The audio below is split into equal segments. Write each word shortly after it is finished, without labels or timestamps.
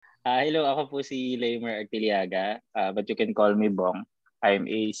Hello, ako po si Leimer Artiliaga, but you can call me Bong. I'm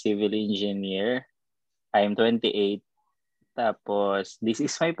a civil engineer. I'm 28. Tapos, this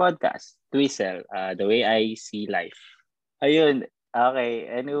is my podcast, Twisel, The Way I See Life. Ayun, okay.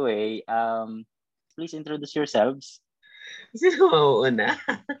 Anyway, please introduce yourselves. Sino mauuna?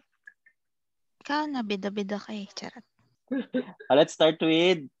 Ikaw na, bida-bida ka eh. Charot. Let's start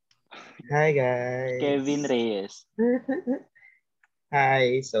with Hi, guys. Kevin Reyes.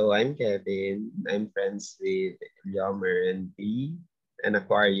 Hi, so I'm Kevin. I'm friends with Yomer and B and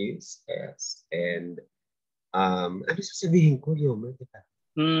Aquarius. Yes. And ano sasabihin ko, Yomer,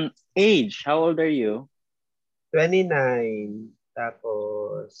 diba? Age, how old are you? 29.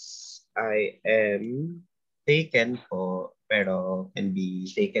 Tapos, I am taken po, pero can be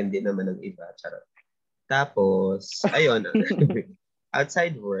taken din naman ng iba. Charot. Tapos, ayun,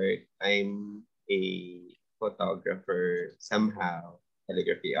 outside work, I'm a photographer somehow,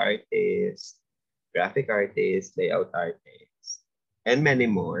 calligraphy artist, graphic artist, layout artist, and many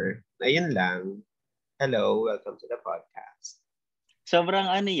more. Ayun lang. Hello, welcome to the podcast. Sobrang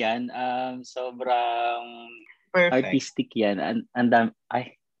ano yan, sobrang Perfect. artistic yan.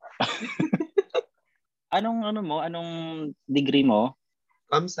 Ay. Anong degree mo?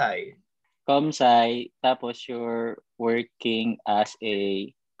 Comsci. Comsci, tapos you're working as a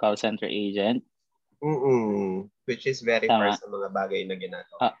call center agent. Which is very Tama. far sa mga bagay na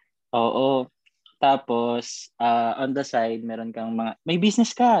ginagawa. Oo. Tapos, on the side, meron kang may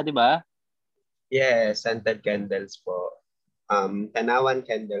business ka, di ba? Yes, scented candles po. Tanawan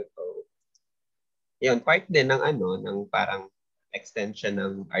Candle Co. Yun, part din ng parang extension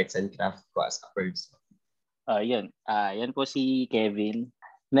ng arts and craft ko as a person. Yun. Yan po si Kevin.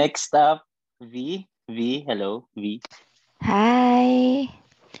 Next up, V. V, hello, V. Hi!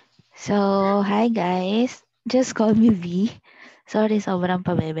 So, hi guys. Just call me V. Sorry, sobrang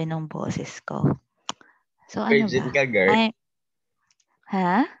pabebe ng boses ko. So, ano Virgin ba? ka, girl?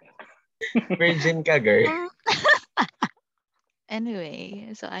 Ha? Virgin ka, girl?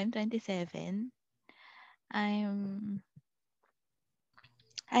 Anyway, so I'm 27. I'm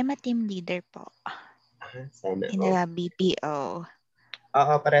a team leader po Sana in the BPO.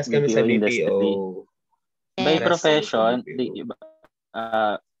 Oo, parehas kami sa BPO. Industry. By Yes. profession,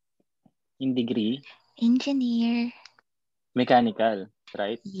 in degree? Engineer. Mechanical,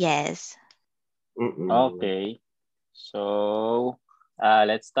 right? Yes. Okay. So,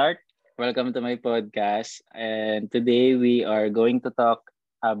 let's start. Welcome to my podcast. And today we are going to talk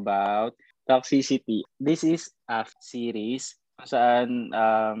about toxicity. This is a series kung saan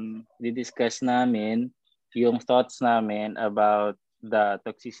didiscuss namin yung thoughts namin about the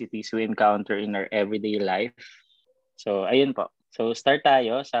toxicities we encounter in our everyday life. So, ayun po. So, start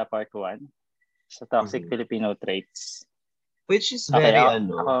tayo sa part 1 sa toxic Filipino traits. Which is very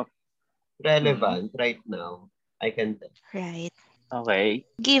relevant right now. I can tell. Right. Okay.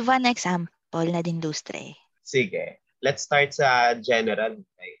 Give an example na industry. Sige. Let's start sa general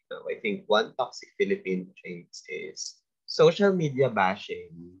right now. I think one toxic Philippine trait is social media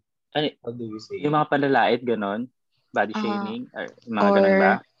bashing. How do you say? Yung mga palalait, ganon? Body shaming? Or mga ganon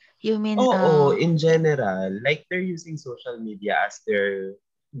ba? You mean... in general. Like they're using social media as they're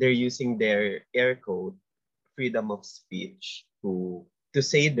using their air quote freedom of speech to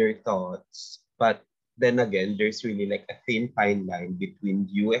say their thoughts. But then again, there's really like a thin fine line between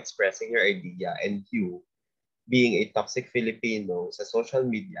you expressing your idea and you being a toxic Filipino sa social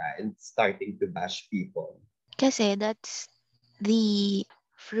media and starting to bash people. Kasi that's the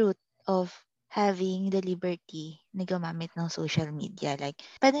fruit of having the liberty na gumamit ng social media. Like,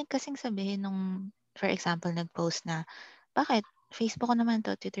 pwede kasing sabihin nung, for example, nag-post na, bakit? Facebook ko naman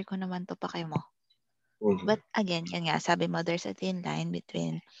to, Twitter ko naman to, pake mo. But again, yan nga, sabi mo, there's a thin line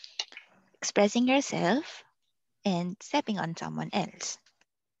between expressing yourself and stepping on someone else.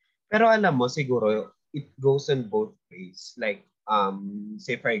 Pero alam mo, siguro, it goes on both ways. Like,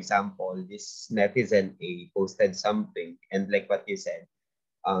 say for example, this netizen A posted something and like what you said,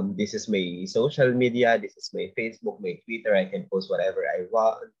 this is my social media, this is my Facebook, my Twitter, I can post whatever I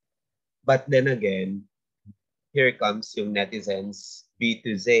want. But then again, here comes yung netizens B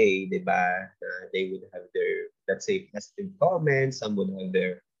to Z, di ba? They would have their, let's say, positive comments, some would have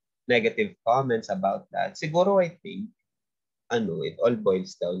their negative comments about that. Siguro, I think, it all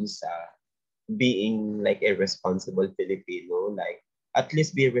boils down sa being like a responsible Filipino, like at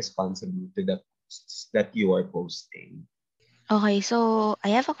least be responsible to the posts that you are posting. Okay, so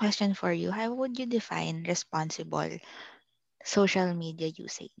I have a question for you. How would you define responsible social media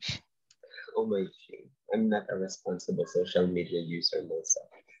usage? Oh my shame. I'm not a responsible social media user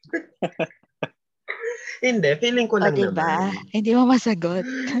myself. Hindi, feeling ko O, lang diba? naman. Hindi mo masagot.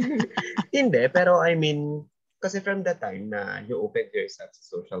 Hindi, pero I mean, kasi from the time na you opened yourself sa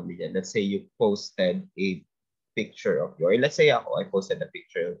social media, let's say you posted a picture of you, or let's say ako, I posted a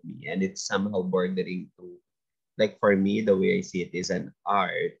picture of me and it's somehow bordering to, like for me, the way I see it is an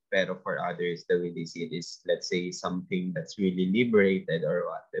art, pero for others, the way they see it is, let's say, something that's really liberated or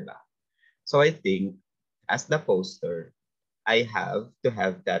what, diba? So I think, as the poster, I have to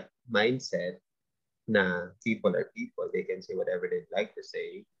have that mindset na people are people, they can say whatever they'd like to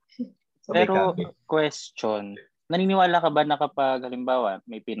say. Sabay Pero kabit. question, naniniwala ka ba na kapag halimbawa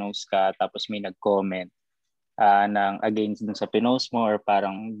may pinost ka tapos may nag-comment ng against dun sa pinost mo or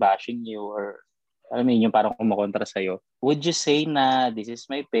parang bashing you or alam mo yun, yung parang kumukontra sa'yo, would you say na this is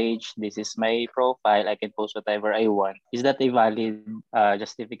my page, this is my profile, I can post whatever I want? Is that a valid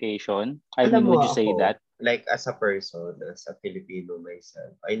justification? I Alam mean, mo would you say ako, that? like as a person, as a Filipino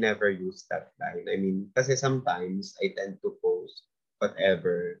myself, I never use that line. I mean, kasi sometimes I tend to post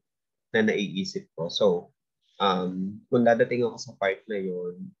whatever na naiisip ko. So, kung dadating ako sa part na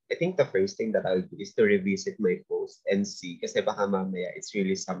yun, I think the first thing that I'll do is to revisit my post and see. Kasi baka mamaya it's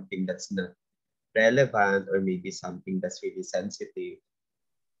really something that's not relevant or maybe something that's really sensitive.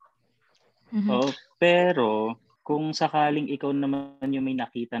 Mhm. Oh, pero kung sakaling ikaw naman yung may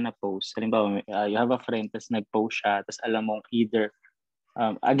nakita na post, halimbawa you have a friend tapos nag-post siya, tapos alam mong either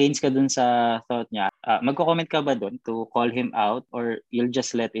against ka dun sa thought niya, magko-comment ka ba dun to call him out or you'll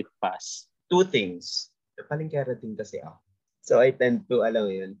just let it pass? Two things. Napalingkera din kasi ako. So I tend to, alam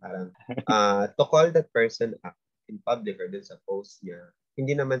mo yun, parang to call that person up in public or dun sa post niya,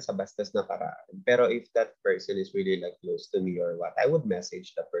 hindi naman sa bastos na paraan. Pero if that person is really like close to me or what, I would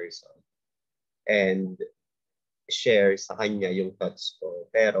message the person and share sa kanya yung thoughts ko.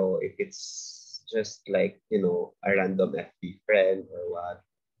 Pero if it's just like, a random FB friend or what,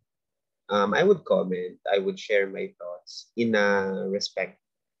 I would comment, I would share my thoughts in a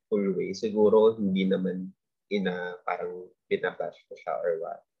respectful way. Siguro hindi naman in a parang binabash ko siya or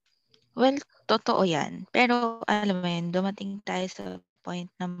what. Well, totoo yan. Pero alam mo yun, dumating tayo sa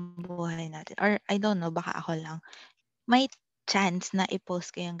point ng buhay natin. Or I don't know, baka ako lang. May chance na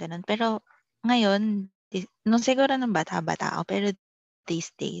i-post ko yung ganun. Pero ngayon, nung siguro nung bata-bata ako, pero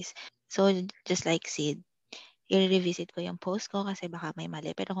these days, so just like Sid, i-revisit ko yung post ko kasi baka may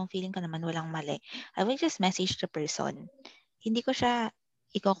mali. Pero kung feeling ko naman walang mali, I will just message the person. Hindi ko siya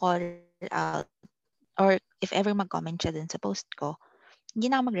i-call out. Or if ever mag-comment siya dun sa post ko, hindi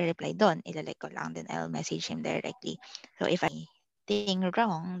na ako magre-reply doon. Ilalike ko lang, then I'll message him directly. So if I think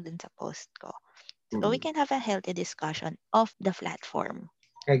wrong dun sa post ko, so we can have a healthy discussion of the platform.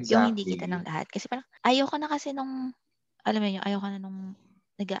 Yung hindi kita Exactly. ng lahat. Kasi parang ayoko na kasi nung, alam mo yun, ayoko na nung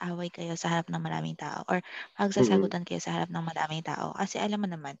nag-aaway kayo sa harap ng maraming tao or Mm-mm. magsasagutan kayo sa harap ng maraming tao. Kasi alam mo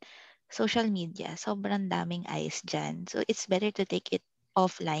naman, social media, sobrang daming eyes dyan. So it's better to take it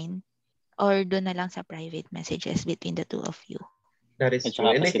offline or doon na lang sa private messages between the two of you. That At is true.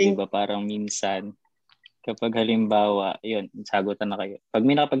 saka And I kasi 'di think, ba parang minsan kapag halimbawa, yun, sagutan na kayo. Pag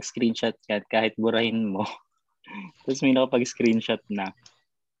may nakapag-screenshot ka, kahit burahin mo, tapos may nakapag-screenshot na.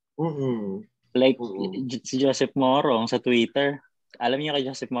 mm-mm. Like, Mm-mm. si Joseph Morong sa Twitter. Alam niyo kay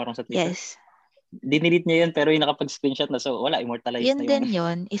Joseph Morong sa Twitter? Yes. Dinilit niya yun, pero yung nakapag-screenshot na. So, wala, immortalized Yun na yung... din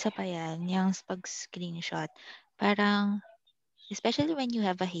yun, isa pa yan, yung pag-screenshot. Parang, especially when you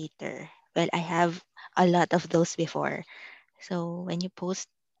have a hater. Well, I have a lot of those before. So, when you post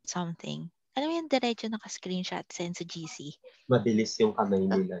something, alam mo yung diretso naka-screenshot, send sa GC. Mabilis yung kamay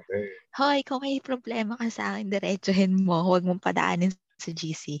So, nila, girl. hoy, kung may problema ka sa akin, diretsohin mo, huwag mong padaanin sa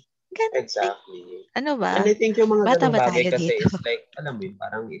GC. Ganun, like, Exactly. ano And ba? I think yung mga Bata ganong ba bagay tayo kasi dito? is like, alam mo yun,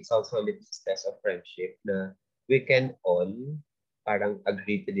 parang it's also a little test of friendship na we can all parang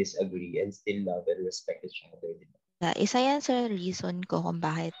agree to disagree and still love and respect each other. Diba? Isa yan sa reason ko kung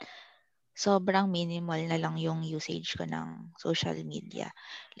bakit sobrang minimal na lang yung usage ko ng social media.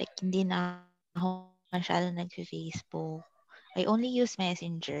 Like, hindi na ako masyado nag-Facebook. I only use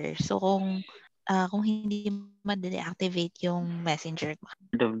Messenger. So, kung hindi ma-deactivate yung Messenger ko.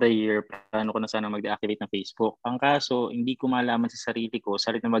 End of the year, plano ko na sana mag-deactivate ng Facebook. Ang kaso, hindi ko malaman sa sarili ko,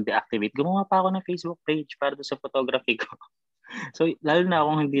 sarili na mag-deactivate. Gumawa pa ako ng Facebook page para doon sa photography ko. So, lalo na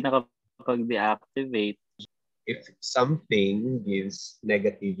akong hindi nakapag-deactivate. If something gives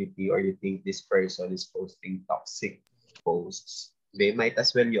negativity or you think this person is posting toxic posts, they might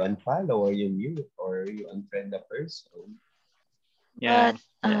as well you unfollow or you mute or you unfriend the person. Yeah,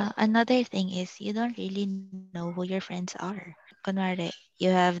 But yeah. another thing is you don't really know who your friends are. Kunwari, you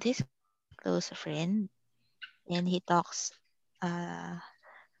have this close friend and he talks uh,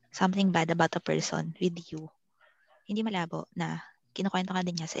 something bad about a person with you. Hindi malabo na kinukwento ka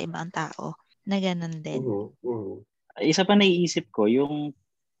din niya sa ibang tao. na ganun din. Isa pa naiisip ko, yung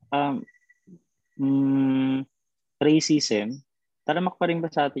um, racism. Talamak pa rin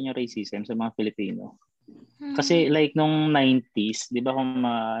ba sa atin yung racism sa mga Filipino? Kasi like nung 90s, di ba kung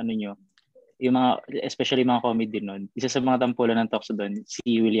ano nyo, yung mga, especially mga comedy nun, isa sa mga tampulan ng talks doon,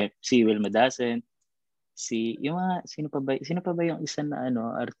 si Will Madacen, sino pa ba yung isa na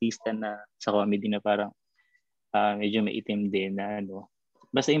artista na sa comedy na parang medyo maitim din na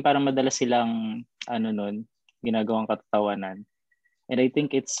basta yung parang madalas silang nun, ginagawang katatawanan. And I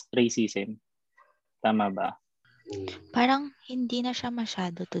think it's racism. Tama ba? Parang hindi na siya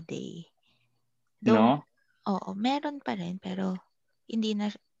masyado today. No? Oo, meron pa rin pero hindi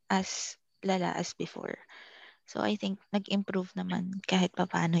na as lala as before. So I think nag-improve naman kahit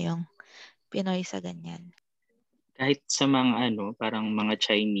papaano yung Pinoy sa ganyan. Kahit sa mga parang mga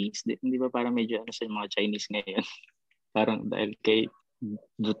Chinese, hindi ba parang medyo sa mga Chinese ngayon? Parang dahil kay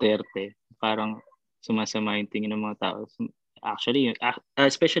Duterte, parang sumasama yung tingin ng mga tao. Actually,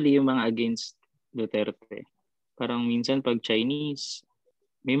 especially yung mga against Duterte. Parang minsan pag Chinese,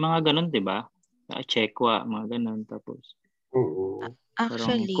 may mga ganun, di ba? Chekwa, mga ganun. Tapos, parang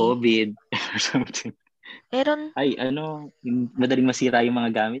Actually, COVID or something. meron, Ay, madaling masira yung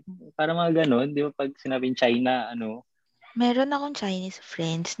mga gamit. Parang mga ganun, di ba? Pag sinabing China, meron akong Chinese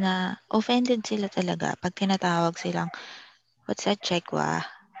friends na offended sila talaga pag tinatawag silang, what's that, Chekwa?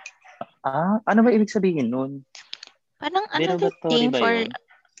 ano ba ibig sabihin nun? Parang Derogatory ba yun?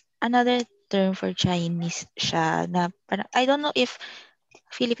 another term for Chinese siya na parang, I don't know if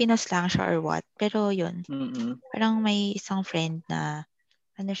Filipino slang siya or what, pero yun. Parang may isang friend na,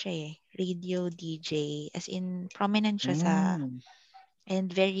 siya radio DJ, as in, prominent siya sa, and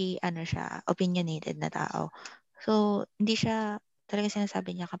very, siya, opinionated na tao. So, hindi siya, talaga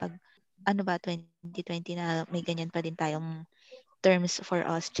sinasabi niya kapag, 2020 na may ganyan pa din tayong terms for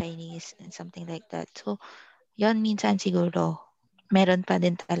us Chinese and something like that. So, yon minsan siguro, meron pa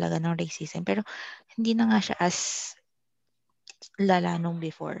din talaga ng racism. Pero, hindi na nga siya as lala nung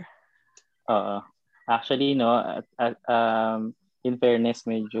before. Oo. Actually, in fairness,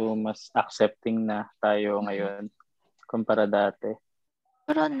 medyo mas accepting na tayo ngayon kumpara dati.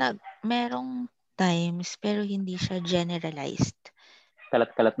 Pero merong times, pero hindi siya generalized.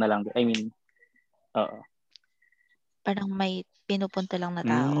 Kalat-kalat na lang. I mean, oo. Parang may pinupunta lang na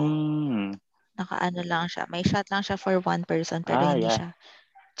tao. Nakaano lang siya. May shot lang siya for one person, pero hindi siya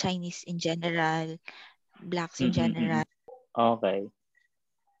Chinese in general, blacks in general. Okay.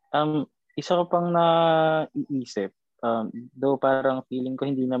 Isa ko pang naiisip. Though parang feeling ko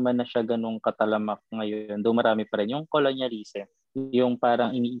hindi naman na siya ganun katalamak ngayon. Though marami pa rin. Yung colonialism. Yung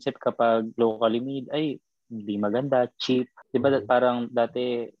parang iniisip kapag locally made, ay, hindi maganda, cheap. Diba parang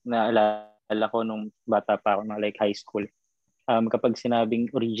dati naalala ko nung bata pa ako, like high school. Kapag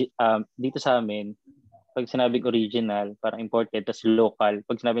sinabing dito sa amin, pag sinabing original, parang imported, tapos local.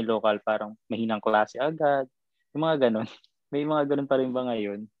 Pag sinabing local, parang mahinang klase agad. Yung mga ganun. May mga ganun pa rin ba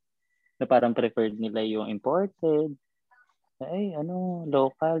ngayon? Na parang preferred nila yung imported. Ay,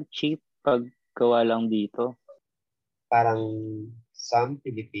 local, cheap, pag gawa lang dito. Parang some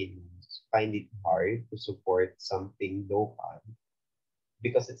Filipinos find it hard to support something local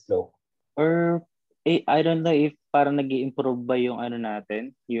because it's local. Or, I don't know if parang nag-i-improve ba yung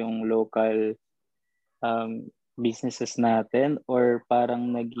natin, yung local businesses natin, or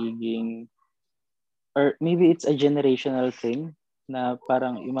parang nagiging, or maybe it's a generational thing na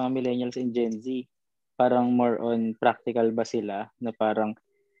parang yung mga millennials and Gen Z, parang more on practical ba sila na parang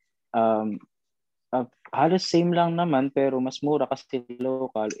halos same lang naman pero mas mura kasi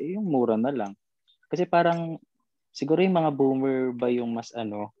local, yung mura na lang. Kasi parang siguro yung mga boomer ba yung mas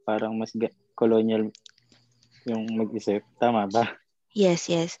parang mas colonial yung mag-isip. Tama ba?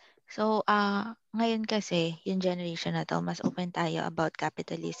 Yes. So, ngayon kasi, yung generation na to, mas open tayo about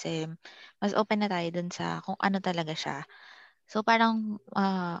capitalism. Mas open na tayo dun sa kung ano talaga siya. So, parang,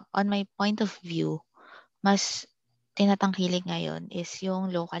 on my point of view, mas tinatangkilik ngayon is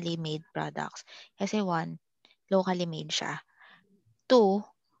yung locally made products. Kasi one, locally made siya. Two,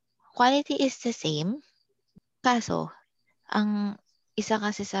 quality is the same. Kaso, ang isa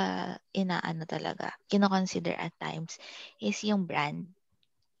kasi sa talaga, kino-consider at times, is yung brand.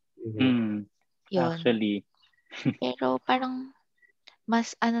 Yun. Actually. Pero parang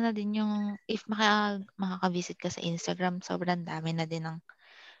mas na din yung if makaka-visit ka sa Instagram, sobrang dami na din ng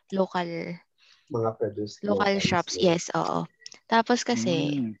local mga produced local shops. Yes, oo. Tapos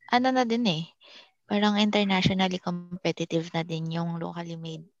kasi na din parang internationally competitive na din yung locally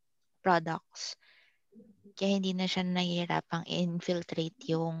made products. Kaya hindi na siya nahihirapang infiltrate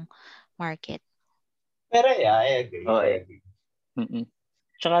yung market. Pero yeah, I agree. Oh, I agree.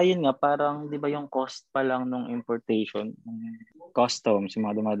 Tsaka yun nga, parang di ba yung cost pa lang nung importation, customs, yung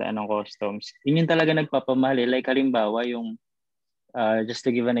mga dumadaan ng customs, yun yung talaga nagpapamahal. Like halimbawa yung, just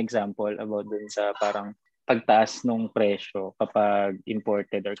to give an example about dun sa parang pagtaas nung presyo kapag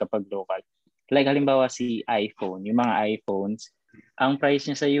imported or kapag local. Like halimbawa si iPhone, yung mga iPhones, ang price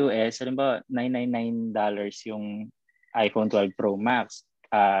niya sa US, halimbawa $999 yung iPhone 12 Pro Max.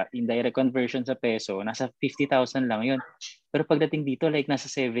 In direct conversion sa peso, nasa 50,000 lang yun. Pero pagdating dito, like nasa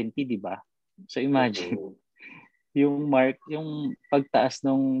 70, di ba? So imagine, yung pagtaas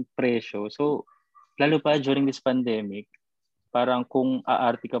ng presyo. So, lalo pa during this pandemic, parang kung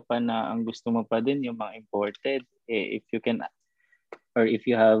aarti ka pa na ang gusto mo pa din yung mga imported, if you can, or if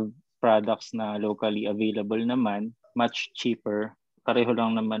you have products na locally available naman, much cheaper, pareho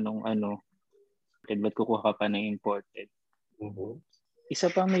lang naman nung ba't kukuha ka pa ng imported? Isa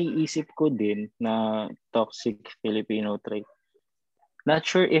pa may isip ko din na toxic Filipino trait. Not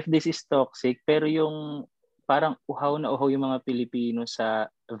sure if this is toxic, pero yung parang uhaw na uhaw yung mga Pilipino sa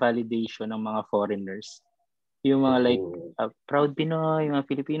validation ng mga foreigners. Yung mga like, proud Pinoy, yung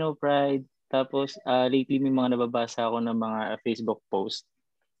mga Filipino pride. Tapos lately may mga nababasa ako ng mga Facebook post.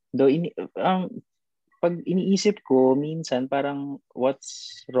 Though pag iniisip ko, minsan parang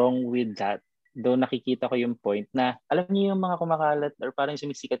what's wrong with that? Though nakikita ko yung point na, alam niyo yung mga kumakalat or parang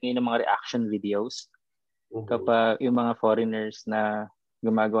sumisikat ngayon ng mga reaction videos. Kapag yung mga foreigners na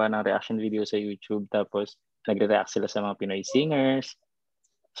gumagawa ng reaction video sa YouTube tapos nagre-react sila sa mga Pinoy singers,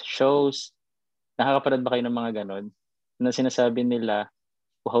 shows. Nakakapanood ba kayo ng mga ganon? Na sinasabi nila,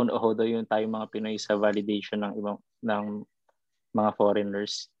 uhaw na uhaw daw yung tayong mga Pinoy sa validation ng mga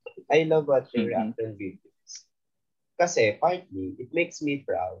foreigners. I love watching reaction videos. Kasi partly, it makes me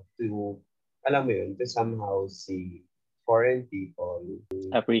proud to, alam mo yun, to somehow see foreign people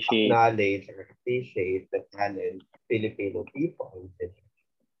acknowledge or appreciate the talent of Filipino people.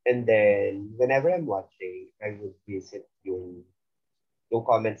 And then, whenever I'm watching, I would visit yung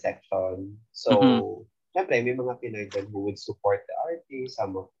comment section. So, syempre, may mga Pinoy din who would support the artist.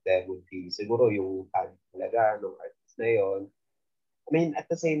 Some of them would be siguro yung fan talaga ng artist na yon. I mean, at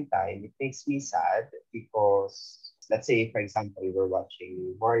the same time, it makes me sad because, let's say, for example, we're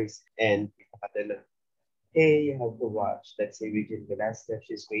watching Morris and hey, you have to watch. Let's say Regine Velasquez,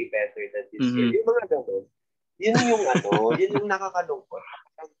 she's way better than this year. Yung mga ganun. Yun yung nakakalungkot.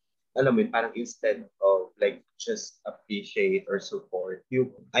 Alam mo yun, parang instead of like just appreciate or support,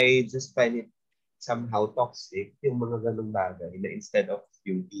 I just find it somehow toxic, yung mga ganung bagay na instead of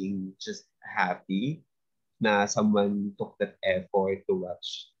you being just happy na someone took that effort to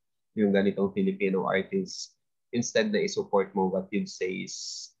watch yung ganitong Filipino artist, instead na i-support mo, what you'd say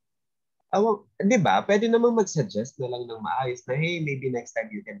is, di ba? Pwede namang mag-suggest na lang ng maayos na, hey, maybe next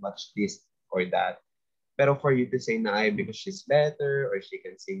time you can watch this or that. Pero for you to say na, ay, because she's better or she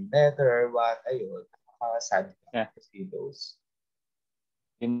can sing better or what, ayun, nakaka-sad ka to see those.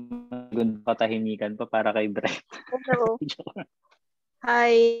 Yung katahimikan pa para kay Brett. Hello.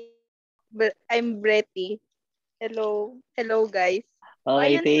 Hi. I'm Bretty. Hello. Hello, guys.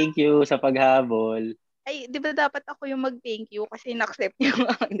 Okay, thank you sa paghabol. Ay, di ba dapat ako yung mag-thank you kasi na-accept niyo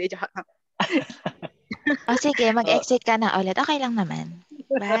mga hindi joke. Sige, mag-exit ka na ulit. Okay lang naman.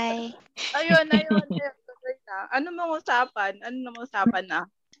 Bye. Ayun. Ano mang usapan na?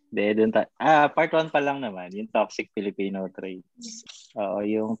 Part 1 pa lang naman, yung toxic Filipino traits.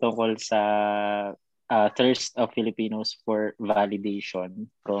 Yung tungkol sa thirst of Filipinos for validation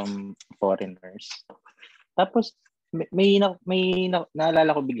from foreigners. Tapos, may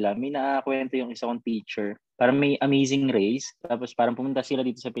naalala ko bigla, may nakakwento yung isa kong teacher. Parang may Amazing Race, tapos parang pumunta sila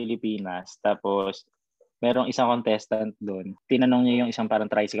dito sa Pilipinas, tapos merong isang contestant doon. Tinanong niya yung isang parang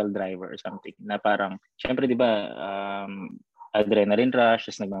tricycle driver or something, na parang, syempre di ba, adrenaline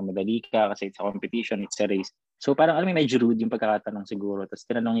rush, tapos nagmamadali ka kasi it's a competition, it's a race. So parang alam mo, medyo rude yung pagkakatanong siguro. Tapos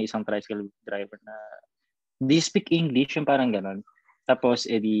tinanong niya isang tricycle driver na, do you speak English? Yung parang ganon. Tapos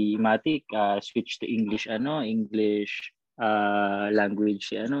edi matik switch to English language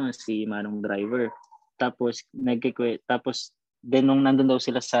si Manong driver. Tapos then nung nandun daw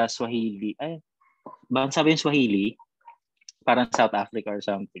sila sa Swahili, bakit sabi yung Swahili? Parang South Africa or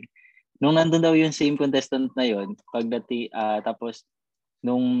something. Nung nandun daw yung same contestant na yon, tapos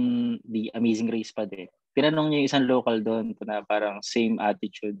nung the Amazing Race pa din, tinanong niya yung isang local doon na parang same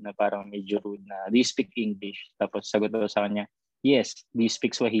attitude na parang medyo rude na, do you speak English? Tapos sagot daw sa kanya, yes, do you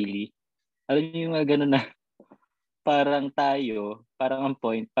speak Swahili? Alam niyo yung gano'n na parang ang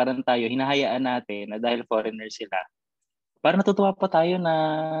point, parang tayo, hinahayaan natin na dahil foreigner sila, parang natutuwa pa tayo na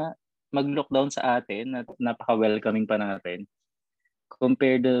mag-lockdown sa atin at napaka-welcoming pa natin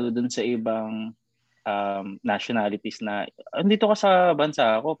compared dun sa ibang nationalities na andito ka sa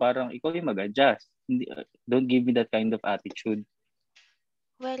bansa ako, parang ikaw yung mag-adjust. Hindi, don't give me that kind of attitude.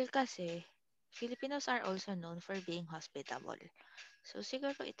 Well, kasi Filipinos are also known for being hospitable. So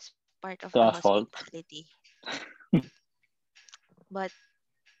siguro it's part of To the a fault. hospitality. But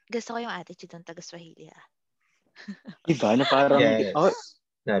gusto ko yung attitude ng taga-Swahili Diba? Na parang, Yes. oh,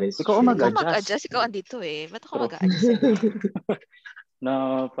 That is ikaw true. Ikaw mag-adjust. mag-adjust, ikaw andito Ba't ako True. mag-adjust? Na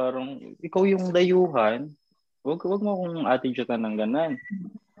parang, ikaw yung dayuhan, wag mo akong attitude ng ganan.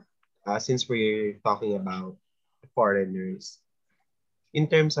 Since we're talking about foreigners, in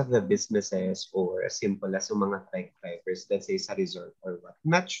terms of the businesses or as simple as yung mga tech drivers, let's say sa resort or what,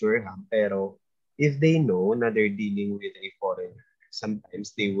 not sure pero if they know na they're dealing with a foreigner,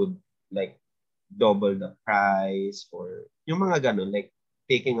 sometimes they would like double the price or yung mga ganun, like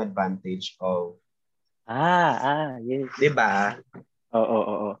taking advantage of. Yes. Diba?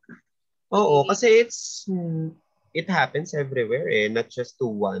 Oo. Oo, kasi it happens everywhere not just to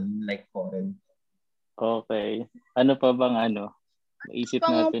one like foreign. Okay. Ano pa bang naisip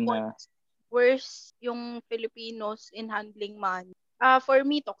natin na worse yung Filipinos in handling money. For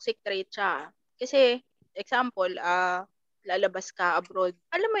me, toxic trait siya. Kasi, example, lalabas ka abroad.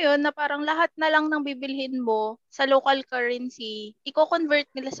 Alam mo yon na parang lahat na lang ng bibilhin mo sa local currency, i-convert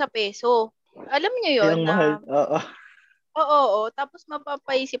nila sa peso. Alam niyo yon yung na mahal? Oo. Oo. Tapos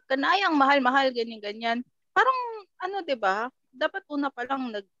mapapaisip ka na, ay, ang mahal-mahal, ganyan-ganyan. Parang, 'di ba? Dapat una pa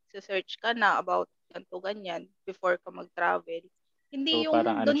lang nag-search ka na about ganito, ganyan before ka mag-travel. Hindi So,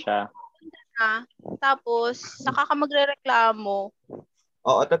 parang yung doon siya? na, tapos saka ka magrereklamo.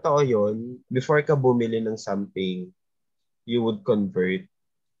 Oo, totoo yun. Before ka bumili ng something, you would convert.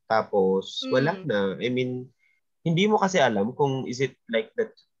 Tapos, wala na. I mean, hindi mo kasi alam kung is it like that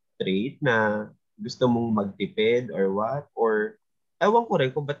trait na gusto mong magtipid or what? Or, ewan ko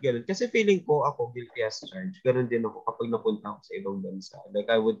rin kung ba't ganun. Kasi feeling ko ako guilty as charged. Ganun din ako kapag napunta ako sa ibang bansa. Like,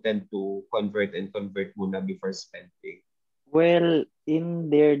 I would tend to convert muna before spending. Well,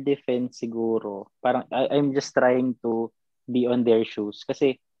 in their defense siguro, parang I'm just trying to be on their shoes.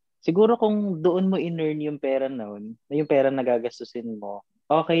 Kasi siguro kung doon mo in-earn yung pera noon, yung pera na gagastusin mo,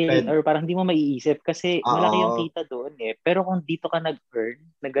 okay, or parang hindi mo maiisip kasi malaki yung kita doon Pero kung dito ka nag-earn,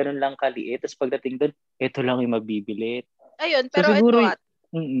 na ganun lang kaliit, tapos pagdating doon, ito lang yung mabibili. Ayun, So, pero siguro,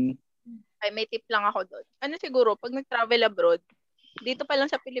 ito ay may tip lang ako doon. Siguro, pag nag-travel abroad, dito pa lang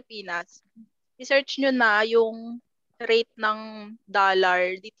sa Pilipinas, i-search nyo na yung rate ng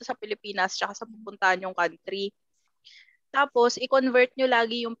dollar dito sa Pilipinas tsaka sa pupuntahan yung country. Tapos, i-convert nyo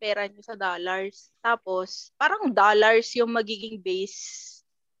lagi yung pera nyo sa dollars. Tapos, parang dollars yung magiging base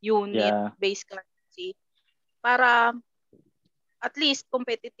unit, base currency. Para at least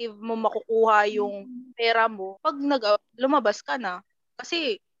competitive mo makukuha yung pera mo pag lumabas ka na.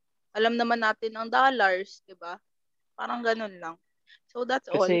 Kasi, alam naman natin ang dollars, di ba? Parang ganun lang. So, that's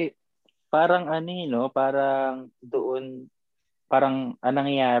all. Kasi, parang parang doon, parang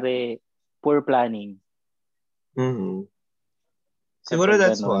nangyayari, poor planning. Mm-hmm. Siguro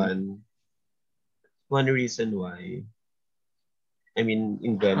that's one reason why, I mean,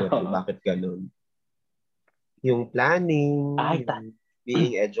 in general, bakit ganun? Yung planning, yung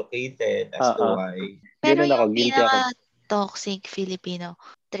being educated as to why. Pero yung pinaka-toxic Filipino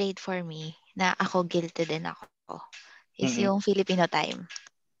trait for me, na ako guilty din ako, is yung Filipino time.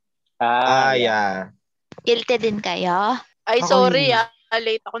 Yeah. Guilty din kayo? Ay, sorry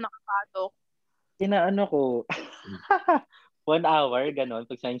late ako nakapasok. Inaano ko, 1 hour, gano'n.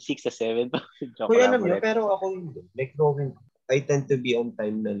 Pag sa 6 to 7. Kuya, alam niyo, pero ako hindi. Like, I tend to be on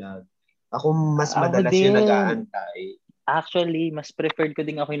time na lang. Ako mas madalas yung nag-aantay. Actually, mas preferred ko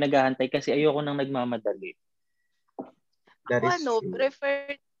din ako yung nag-aantay kasi ayoko nang nagmamadali. Ako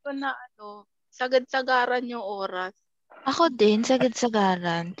preferred ko na sagad-sagaran yung oras. Ako din,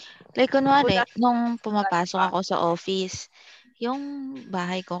 sagad-sagaran. Like, kunwari, nung pumapasok ako sa office, yung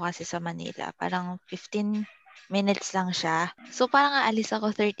bahay ko kasi sa Manila, parang 15 minutes lang siya. So, parang aalis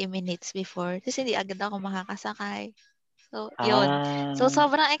ako 30 minutes before. Tapos hindi agad ako makakasakay. So, yun. So,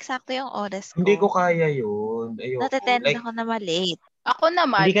 sobrang eksakto yung oras ko. Hindi ko kaya yun. Ayoko. Natetend ako na malate. Ako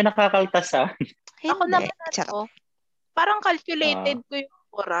naman. Hindi ka nakakaltasan. Ako naman parang calculated ko yung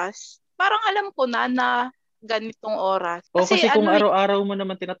oras. Parang alam ko na ganitong oras. Kasi kung araw-araw mo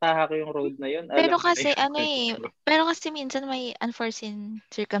naman tinatahak yung road na yun. Pero kasi pero kasi minsan may unforeseen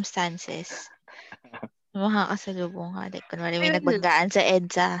circumstances. Makakasalubong ka. Like, kunwari may nagbanggaan sa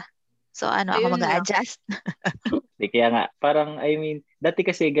EDSA. So, ako mag-a-adjust. Kaya nga, parang, I mean, dati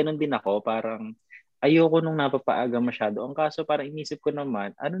kasi ganun din ako, parang ayoko nung napapaaga masyado. Ang kaso parang inisip ko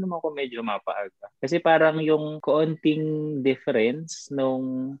naman, ano naman kung medyo mapaaga? Kasi parang yung kaunting difference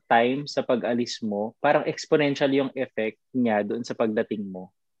nung time sa pag-alis mo, parang exponential yung effect niya doon sa pagdating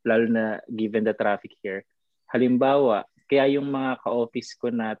mo. Lalo na given the traffic here. Halimbawa, kaya yung mga ka-office ko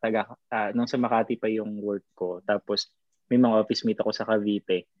na nung sa Makati pa yung work ko, tapos may mga office meet ako sa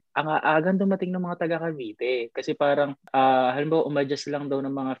Cavite, ang aagang dumating ng mga taga Cavite. Kasi parang, halimbawa, umadjust lang daw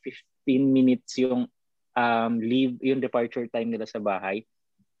ng mga 15 minutes yung leave, yung departure time nila sa bahay.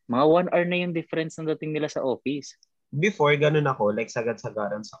 Mga 1 hour na yung difference ng dating nila sa office. Before, ganun ako, like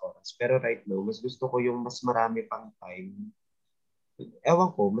sagad-sagaran sa oras. Pero right now, mas gusto ko yung mas marami pang time.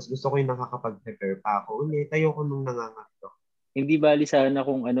 Ewan ko, mas gusto ko yung nakakapag-prepare pa ako. Ulit, ayoko nung nangangato. Hindi bali sana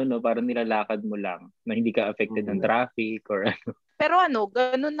kung ano, no, parang nilalakad mo lang na hindi ka affected ng traffic or ano. Pero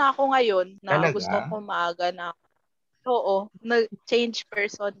ganun na ako ngayon na Talaga? gusto ko maaga na. Oo, nag-change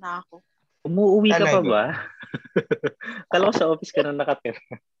person na ako. Umuuwi ka pa Talaga? ba? Kala ko sa office ka na nakatira.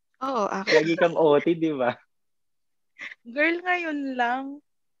 Oo, Lagi kang OT, di ba? Girl, ngayon lang.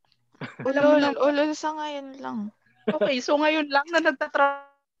 Alam mo na, ulol sa ngayon lang. okay, so ngayon lang na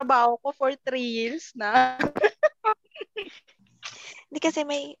nagtatrabaho ko for 3 years na. Hindi kasi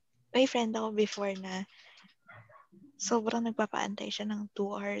may friend ako before na sobrang nagpapaantay siya ng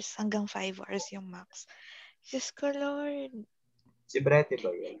 2 hours hanggang 5 hours yung max. Diyos ko, Lord. Si Brete ba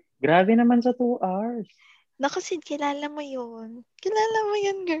yun? Grabe naman sa 2 hours. Naku, Sid, kilala mo yun. Kilala mo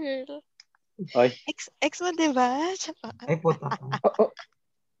yun, girl. Oy. Ex mo, diba? Ay, puta ka.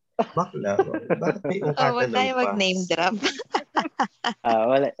 Bakla. Bakit may ungkatan Wag tayo ng mag-name pass? drop.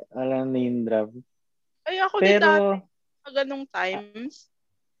 Walang name drop. Ay, ako din Pero, dati sa ganong times.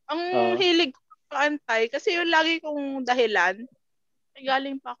 Ang hilig ko paantay kasi yung lagi kong dahilan, ay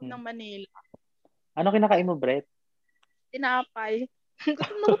galing pa ako ng Manila. Ano kinakain mo, Brett? Tinapay.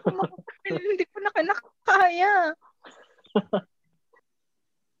 Gusto na gusto makakain. Hindi ko na kinakaya.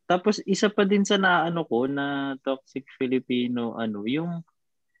 Tapos isa pa din sa naano ko na toxic Filipino yung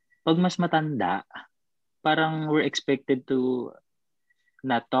pag mas matanda, parang we're expected to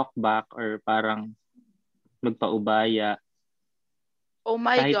not talk back or parang magpaubaya. Oh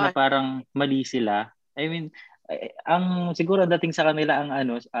my Kahit na God. parang mali sila. I mean, ang siguro dating sa kanila ang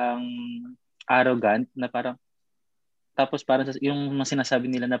arrogant na parang tapos parang yung sinasabi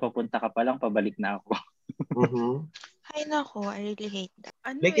nila na papunta ka pa lang, pabalik na ako. Mm-hmm. Ay, naku, I really hate that.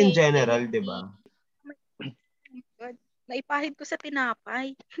 Like in general, di ba? Oh my God. Naipahid ko sa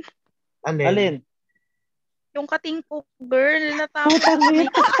tinapay. Alin? Yung kating ko, girl, natapos Putang na.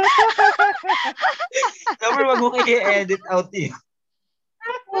 Never wag mo i-edit out yun.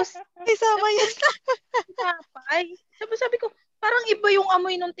 Tapos, Isama yun. tinapay. Sabi ko, parang iba yung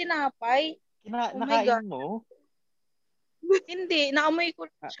amoy ng tinapay. Oh my God. Nakain mo? Hindi, naamoy ko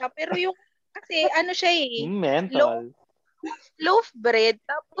siya. Pero yung, kasi siya Mental. loaf bread.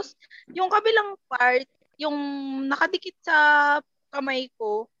 Tapos, yung kabilang part, yung nakadikit sa kamay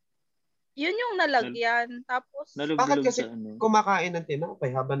ko, yun yung nalagyan. Tapos, bakit kasi kumakain ng tinapay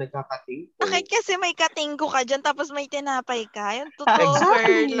habang nagkakating ko? Bakit kasi may katingko ka dyan tapos may tinapay ka? Yung totoo,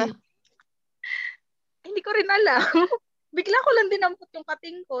 girl. Hindi ko rin alam. Bigla ko lang dinampot yung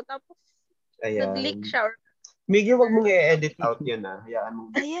kating ko. Tapos, nag-leak siya. Miggy, wag mong i-edit out yun ah. Hayaan mo.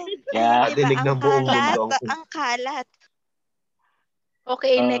 Ayan. Yeah. Dinig ng buong mundo. Ang kalat.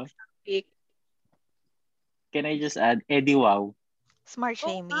 Okay, next topic. Can I just add, Eddie Wow? Smart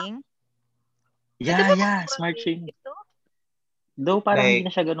shaming? Yeah, smart shaming. Though parang hindi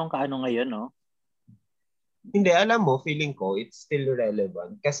na siya ganun kaano ngayon, no? Hindi, alam mo, feeling ko, it's still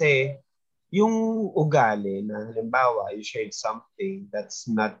relevant. Kasi, yung ugali na, halimbawa, you shared something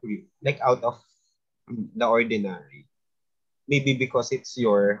that's not like out of the ordinary. Maybe because it's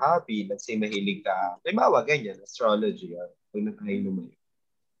your hobby, let's say mahilig ka, halimbawa, ganyan, astrology, or pag nakahinom mo yun.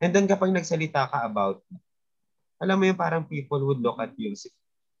 And then kapag nagsalita ka about, alam mo yung parang people would look at you,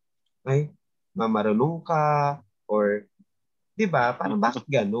 ay, mamarunong ka, or, di ba, parang bakit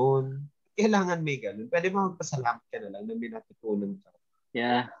ganun? Kailangan may ganun. Pwede mo magpasalamat ka na lang na may natutunan ka.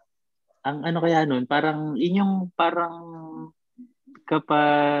 Yeah. Ang kaya nun, parang, yung parang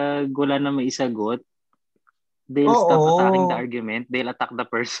kapag wala na may isagot, they'll stop attacking the argument, they'll attack the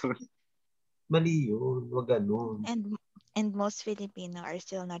person. Mali yun. Wag ganun. And most Filipino are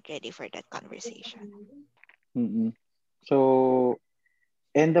still not ready for that conversation. Mm-mm. So,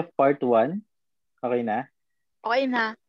 end of part 1. Okay na? Okay na.